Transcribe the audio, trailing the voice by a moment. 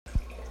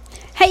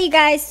Hey you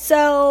guys,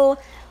 so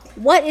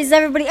what is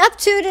everybody up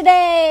to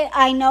today?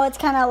 I know it's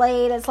kind of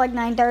late, it's like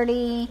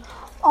 9:30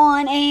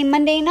 on a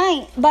Monday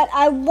night, but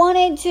I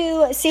wanted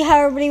to see how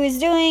everybody was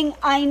doing.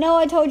 I know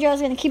I told you I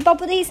was going to keep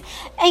up with these,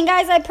 and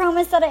guys, I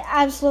promise that I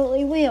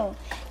absolutely will.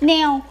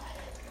 Now,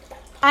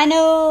 I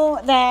know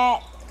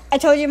that I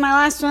told you in my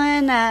last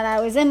one that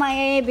I was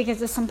MIA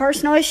because of some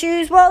personal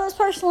issues. Well, those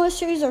personal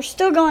issues are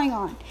still going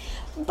on,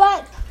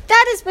 but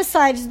that is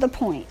besides the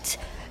point.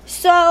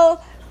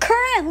 So,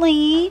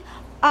 currently,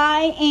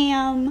 I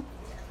am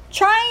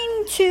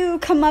trying to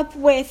come up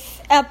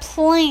with a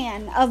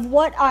plan of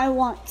what I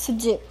want to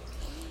do.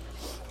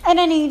 And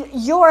I need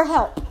your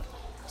help.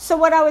 So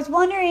what I was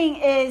wondering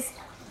is,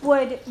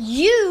 would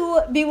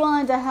you be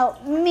willing to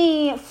help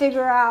me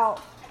figure out,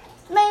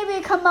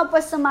 maybe come up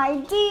with some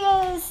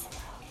ideas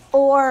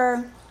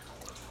or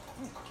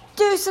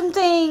do some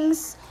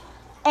things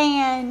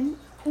and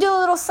do a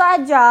little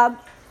side job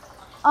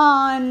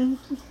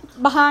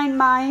behind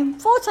my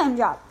full-time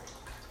job?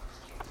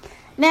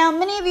 Now,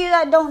 many of you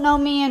that don't know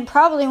me and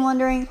probably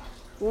wondering,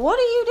 what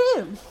do you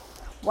do?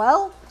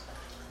 Well,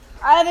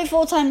 I have a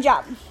full-time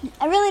job.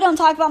 I really don't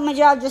talk about my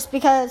job just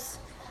because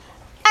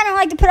I don't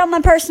like to put all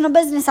my personal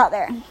business out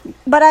there.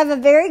 But I have a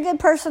very good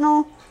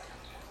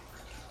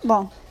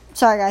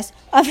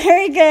a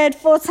very good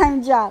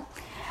full-time job.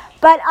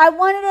 But I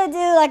wanted to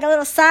do like a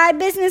little side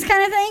business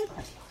kind of thing.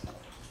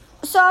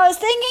 So I was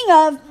thinking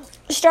of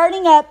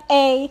starting up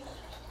a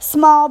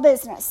small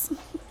business.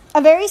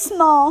 A very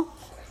small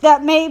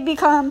that may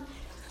become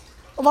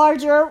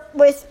larger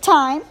with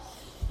time.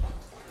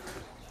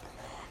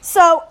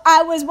 So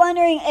I was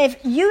wondering if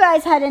you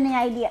guys had any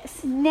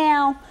ideas.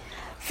 Now,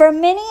 for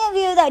many of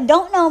you that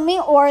don't know me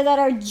or that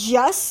are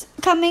just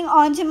coming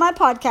onto my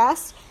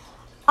podcast,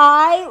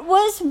 I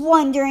was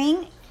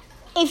wondering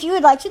if you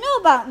would like to know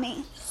about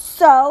me.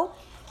 So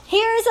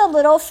here's a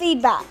little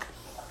feedback.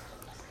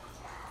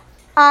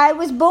 I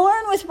was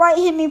born with right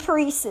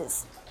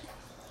hemiparesis.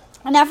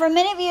 Now, for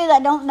many of you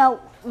that don't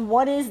know,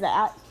 what is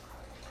that?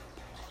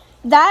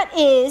 That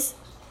is,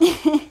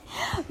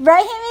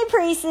 right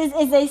hemiparesis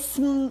is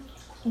a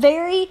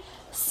very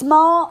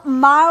small,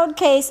 mild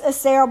case of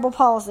cerebral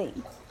palsy.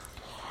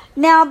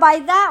 Now, by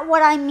that,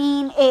 what I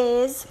mean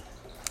is,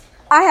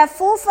 I have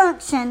full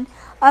function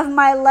of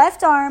my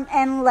left arm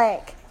and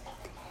leg.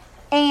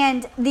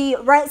 And the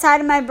right side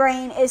of my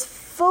brain is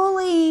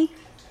fully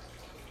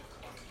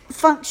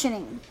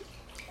functioning.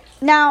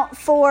 Now,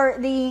 for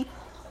the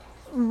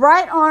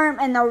right arm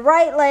and the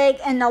right leg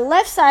and the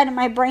left side of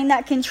my brain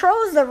that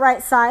controls the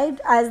right side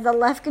as the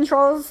left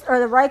controls, or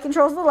the right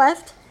controls the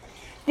left.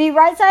 The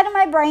right side of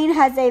my brain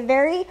has a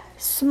very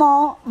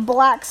small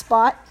black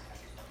spot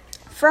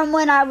from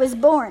when I was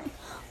born.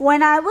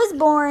 When I was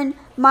born,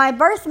 my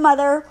birth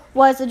mother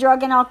was a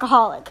drug and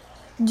alcoholic.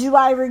 Do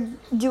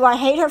I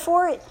hate her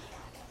for it?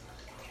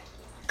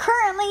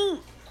 Currently,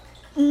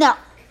 no.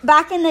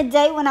 Back in the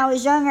day when I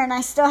was younger and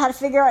I still had to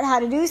figure out how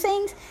to do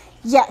things,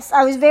 yes,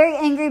 I was very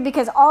angry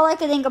because all I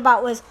could think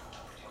about was,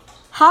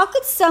 how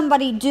could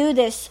somebody do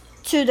this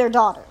to their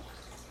daughter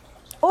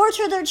or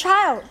to their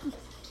child?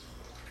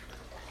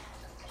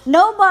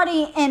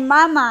 Nobody in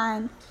my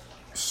mind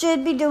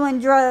should be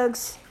doing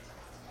drugs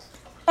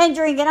and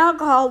drinking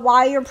alcohol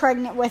while you're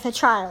pregnant with a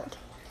child.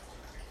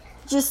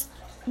 Just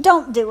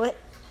don't do it,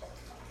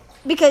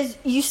 because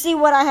you see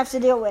what I have to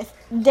deal with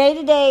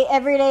day-to-day,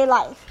 everyday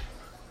life.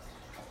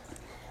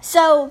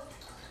 So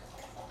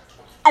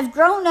I've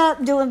grown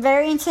up doing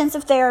very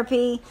intensive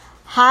therapy,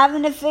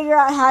 having to figure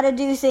out how to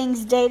do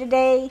things day to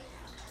day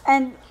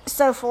and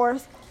so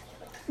forth.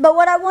 But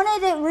what I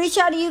wanted to reach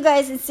out to you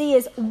guys and see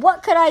is,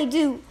 what could I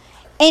do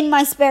in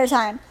my spare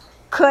time?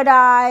 Could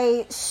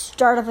I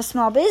start up a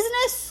small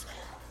business?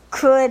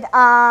 Could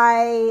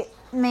I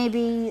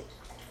maybe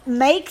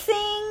make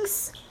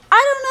things?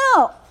 I don't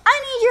know.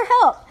 I need your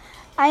help.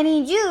 I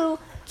need you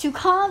to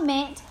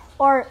comment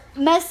or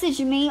message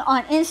me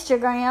on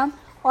Instagram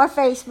or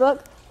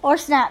Facebook or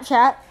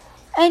Snapchat,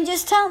 and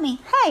just tell me,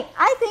 hey,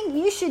 I think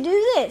you should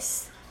do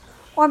this,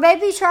 or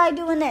maybe try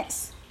doing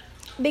this,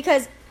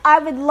 because I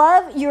would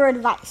love your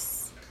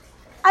advice.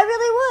 I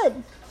really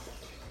would.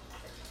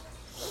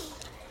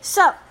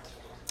 So,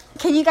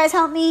 can you guys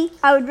help me?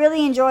 I would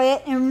really enjoy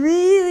it and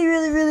really,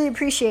 really, really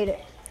appreciate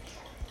it,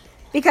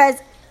 because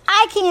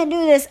I can't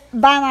do this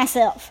by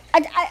myself.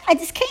 I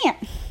just can't.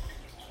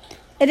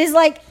 It is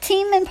like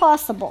Team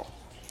Impossible.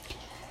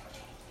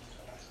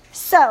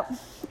 So,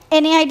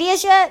 any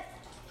ideas yet?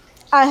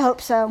 I hope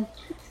so.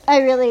 I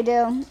really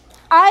do.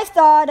 I've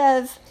thought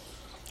of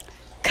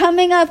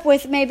coming up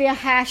with maybe a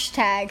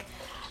hashtag.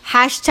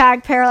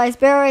 Hashtag Paralyzed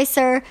Bear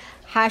Racer.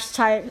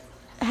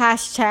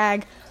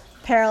 Hashtag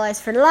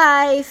Paralyzed for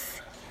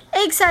Life.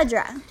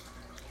 Etc.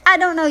 I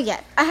don't know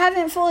yet. I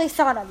haven't fully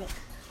thought of it.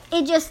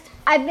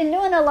 I've been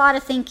doing a lot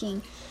of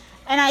thinking.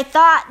 And I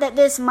thought that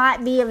this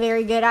might be a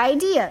very good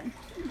idea.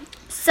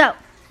 So,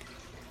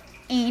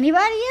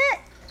 anybody yet?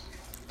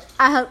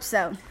 I hope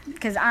so,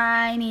 because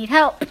I need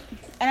help.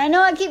 And I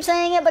know I keep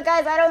saying it, but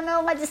guys, I don't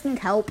know. I just need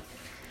help.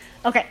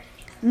 Okay.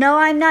 No,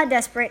 I'm not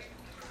desperate.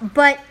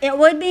 but it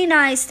would be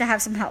nice to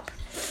have some help.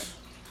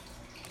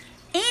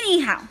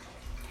 Anyhow,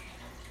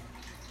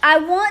 I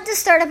want to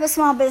start up a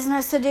small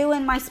business to do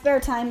in my spare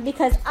time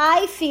because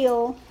I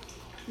feel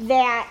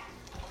that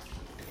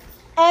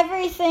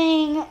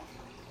everything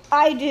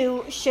I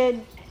do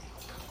should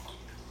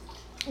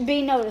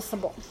be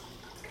noticeable.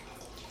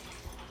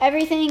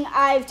 Everything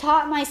I've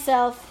taught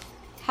myself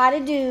how to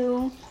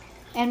do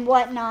and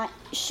whatnot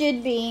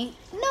should be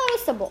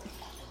noticeable.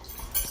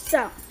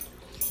 So,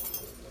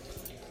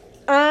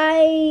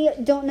 I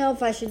don't know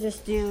if I should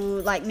just do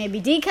like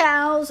maybe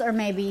decals or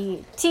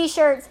maybe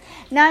t-shirts.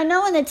 Now I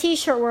know in the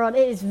t-shirt world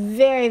it is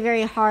very,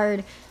 very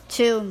hard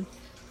to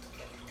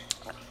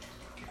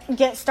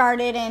get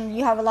started and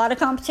you have a lot of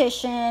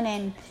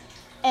competition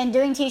and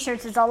doing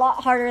t-shirts is a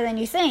lot harder than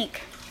you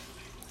think.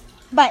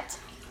 But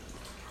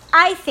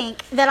I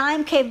think that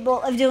I'm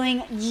capable of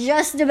doing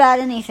just about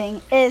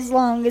anything as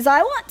long as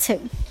I want to.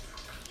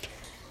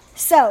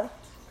 So,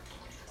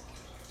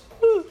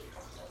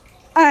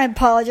 I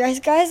apologize,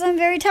 guys. I'm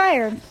very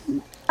tired.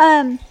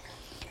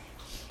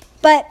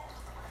 But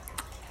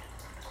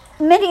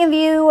many of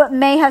you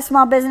may have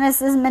small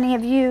businesses. Many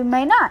of you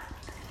may not.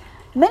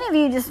 Many of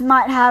you just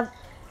might have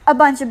a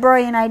bunch of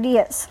brilliant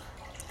ideas.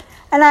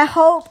 And I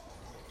hope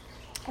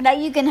that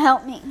you can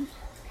help me.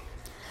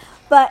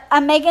 But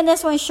I'm making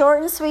this one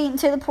short and sweet and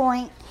to the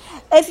point.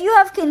 If you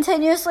have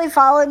continuously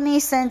followed me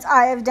since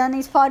I have done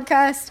these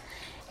podcasts,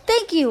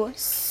 thank you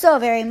so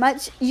very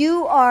much.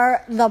 You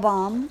are the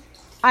bomb.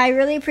 I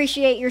really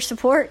appreciate your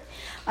support.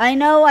 I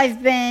know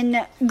I've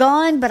been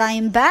gone, but I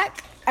am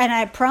back, and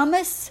I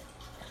promise.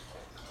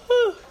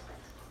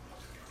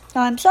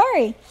 I'm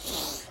sorry.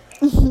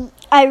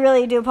 I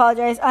really do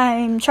apologize.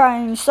 I'm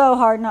trying so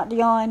hard not to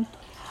yawn.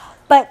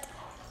 But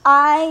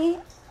I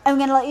am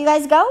going to let you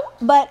guys go,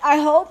 but I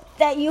hope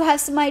that you have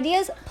some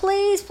ideas.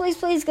 Please, please,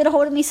 please get a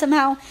hold of me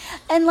somehow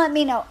and let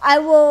me know. I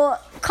will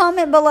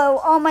comment below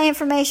all my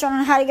information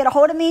on how to get a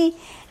hold of me,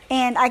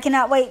 and I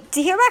cannot wait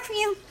to hear back from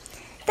you.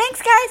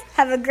 Thanks, guys.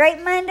 Have a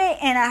great Monday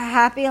and a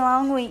happy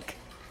long week.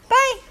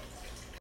 Bye.